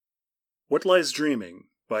What Lies Dreaming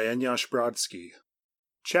by Enyas Brodsky.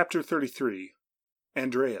 Chapter 33.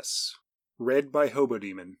 Andreas. Read by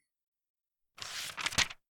Hobodemon.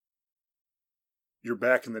 You're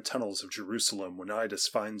back in the tunnels of Jerusalem when Idus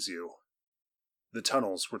finds you. The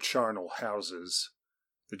tunnels were charnel houses.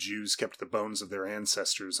 The Jews kept the bones of their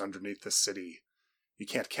ancestors underneath the city. You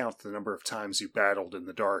can't count the number of times you battled in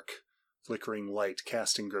the dark, flickering light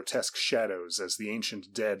casting grotesque shadows as the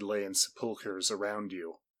ancient dead lay in sepulchres around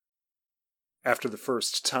you. After the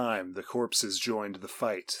first time the corpses joined the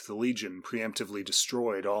fight, the Legion preemptively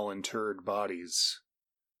destroyed all interred bodies.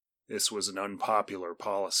 This was an unpopular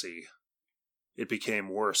policy. It became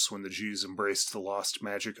worse when the Jews embraced the lost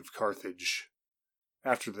magic of Carthage.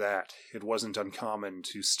 After that, it wasn't uncommon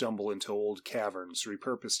to stumble into old caverns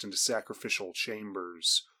repurposed into sacrificial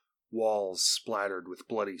chambers, walls splattered with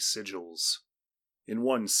bloody sigils. In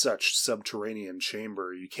one such subterranean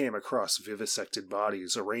chamber, you came across vivisected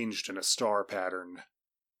bodies arranged in a star pattern.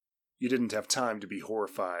 You didn't have time to be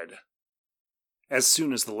horrified. As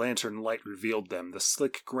soon as the lantern light revealed them, the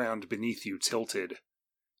slick ground beneath you tilted.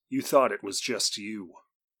 You thought it was just you.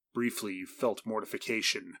 Briefly, you felt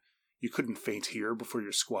mortification. You couldn't faint here before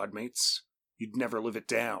your squad mates. You'd never live it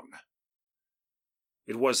down.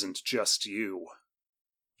 It wasn't just you.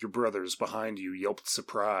 Your brothers behind you yelped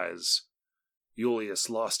surprise. Julius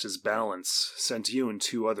lost his balance, sent you and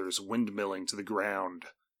two others windmilling to the ground.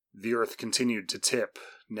 The earth continued to tip,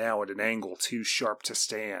 now at an angle too sharp to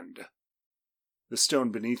stand. The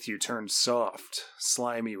stone beneath you turned soft,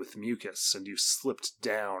 slimy with mucus, and you slipped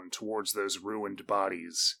down towards those ruined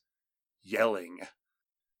bodies, yelling.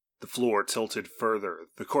 The floor tilted further,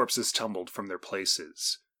 the corpses tumbled from their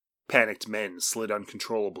places. Panicked men slid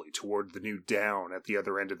uncontrollably toward the new down at the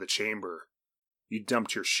other end of the chamber. You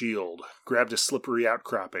dumped your shield, grabbed a slippery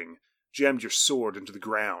outcropping, jammed your sword into the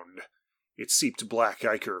ground. It seeped black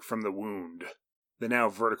ichor from the wound. The now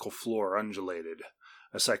vertical floor undulated,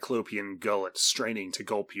 a cyclopean gullet straining to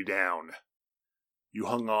gulp you down. You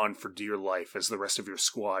hung on for dear life as the rest of your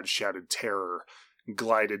squad shouted terror,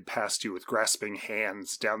 glided past you with grasping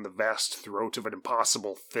hands down the vast throat of an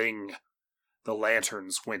impossible thing. The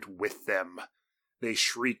lanterns went with them. They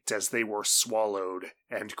shrieked as they were swallowed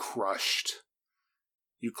and crushed.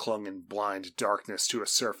 You clung in blind darkness to a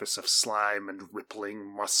surface of slime and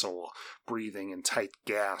rippling muscle, breathing in tight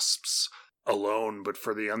gasps, alone but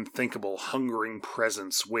for the unthinkable, hungering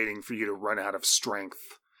presence waiting for you to run out of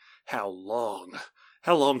strength. How long?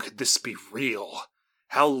 How long could this be real?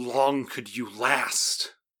 How long could you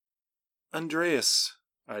last? Andreas,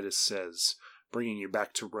 Idus says, bringing you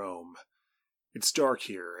back to Rome. It's dark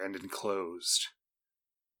here and enclosed.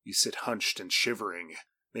 You sit hunched and shivering.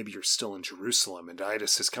 Maybe you're still in Jerusalem and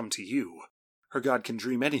Idus has come to you. Her god can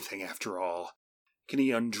dream anything after all. Can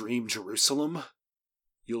he undream Jerusalem?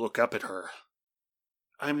 You look up at her.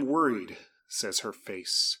 I'm worried, says her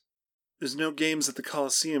face. There's no games at the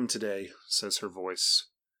Colosseum today, says her voice.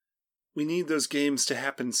 We need those games to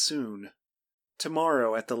happen soon.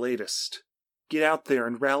 Tomorrow at the latest. Get out there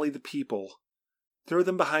and rally the people. Throw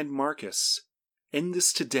them behind Marcus. End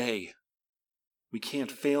this today. We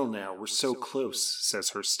can't fail now, we're so close, says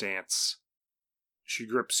her stance. She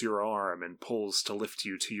grips your arm and pulls to lift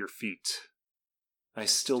you to your feet. I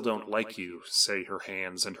still don't like you, say her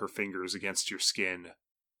hands and her fingers against your skin.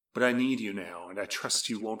 But I need you now, and I trust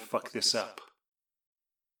you won't fuck this up.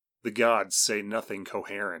 The gods say nothing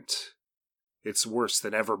coherent. It's worse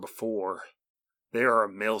than ever before. They are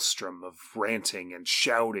a maelstrom of ranting and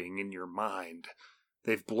shouting in your mind.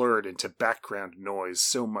 They've blurred into background noise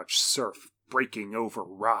so much surf breaking over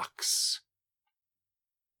rocks.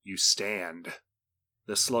 You stand.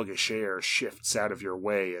 The sluggish air shifts out of your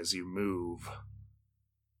way as you move.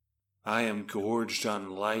 I am gorged on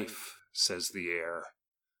life, says the air,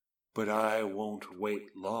 but I won't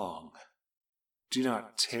wait long. Do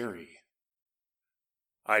not tarry.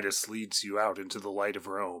 Idus leads you out into the light of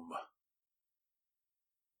Rome.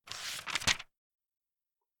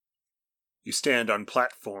 You stand on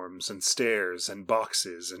platforms and stairs and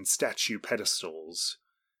boxes and statue pedestals.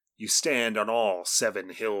 You stand on all 7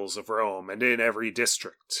 hills of Rome and in every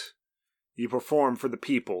district. You perform for the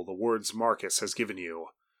people the words Marcus has given you.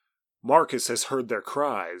 Marcus has heard their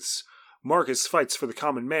cries. Marcus fights for the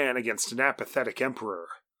common man against an apathetic emperor.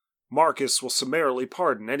 Marcus will summarily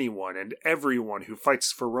pardon anyone and everyone who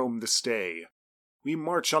fights for Rome this day. We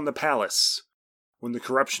march on the palace. When the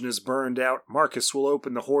corruption is burned out, Marcus will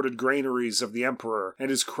open the hoarded granaries of the emperor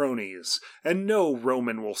and his cronies, and no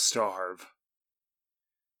Roman will starve.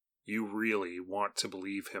 You really want to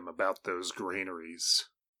believe him about those granaries.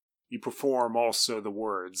 You perform also the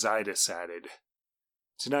words Idus added.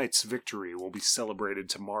 Tonight's victory will be celebrated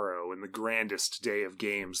tomorrow in the grandest day of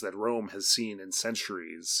games that Rome has seen in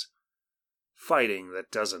centuries. Fighting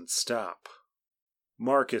that doesn't stop.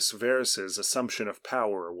 Marcus Verus's assumption of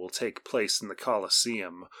power will take place in the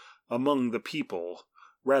Colosseum, among the people,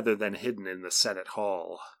 rather than hidden in the Senate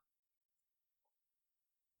Hall.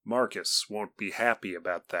 Marcus won't be happy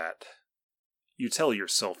about that. You tell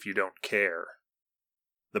yourself you don't care.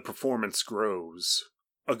 The performance grows.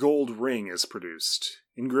 A gold ring is produced,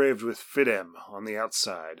 engraved with Fidem on the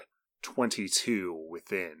outside, 22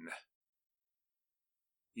 within.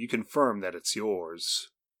 You confirm that it's yours.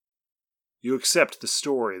 You accept the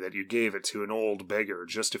story that you gave it to an old beggar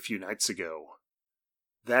just a few nights ago.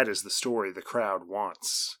 That is the story the crowd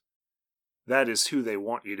wants. That is who they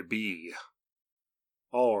want you to be.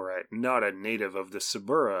 All right, not a native of the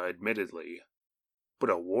Suburra, admittedly, but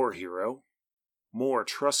a war hero. More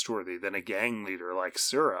trustworthy than a gang leader like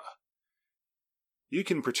Sura. You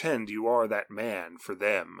can pretend you are that man for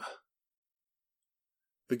them.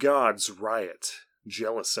 The gods riot,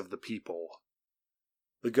 jealous of the people.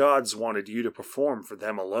 The gods wanted you to perform for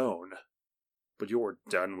them alone, but you're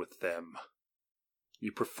done with them.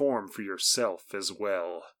 You perform for yourself as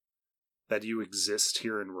well. That you exist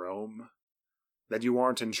here in Rome. That you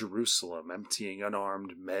aren't in Jerusalem emptying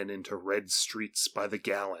unarmed men into red streets by the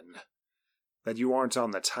gallon. That you aren't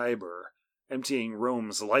on the Tiber, emptying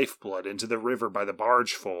Rome's lifeblood into the river by the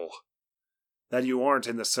bargeful. That you aren't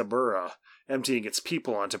in the Suburra, emptying its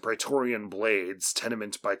people onto Praetorian blades,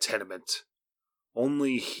 tenement by tenement.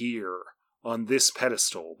 Only here, on this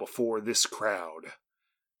pedestal, before this crowd.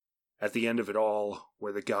 At the end of it all,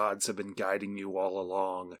 where the gods have been guiding you all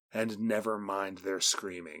along, and never mind their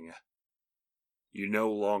screaming. You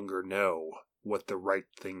no longer know what the right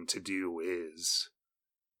thing to do is.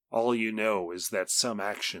 All you know is that some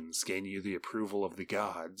actions gain you the approval of the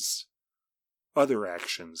gods. Other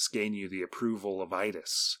actions gain you the approval of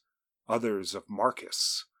Itus, others of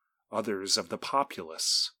Marcus, others of the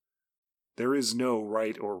populace. There is no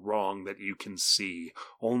right or wrong that you can see,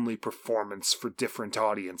 only performance for different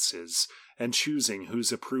audiences, and choosing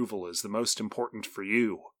whose approval is the most important for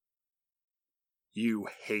you. You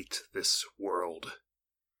hate this world.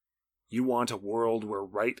 You want a world where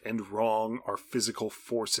right and wrong are physical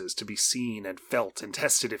forces to be seen and felt and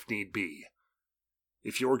tested if need be.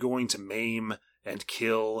 If you're going to maim and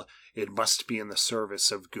kill, it must be in the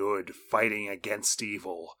service of good, fighting against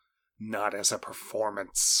evil, not as a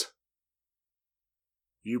performance.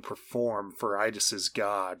 You perform for Idus's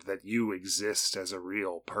god that you exist as a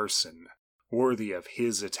real person, worthy of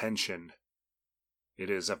his attention. It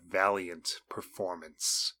is a valiant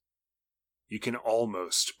performance. You can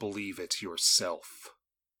almost believe it yourself.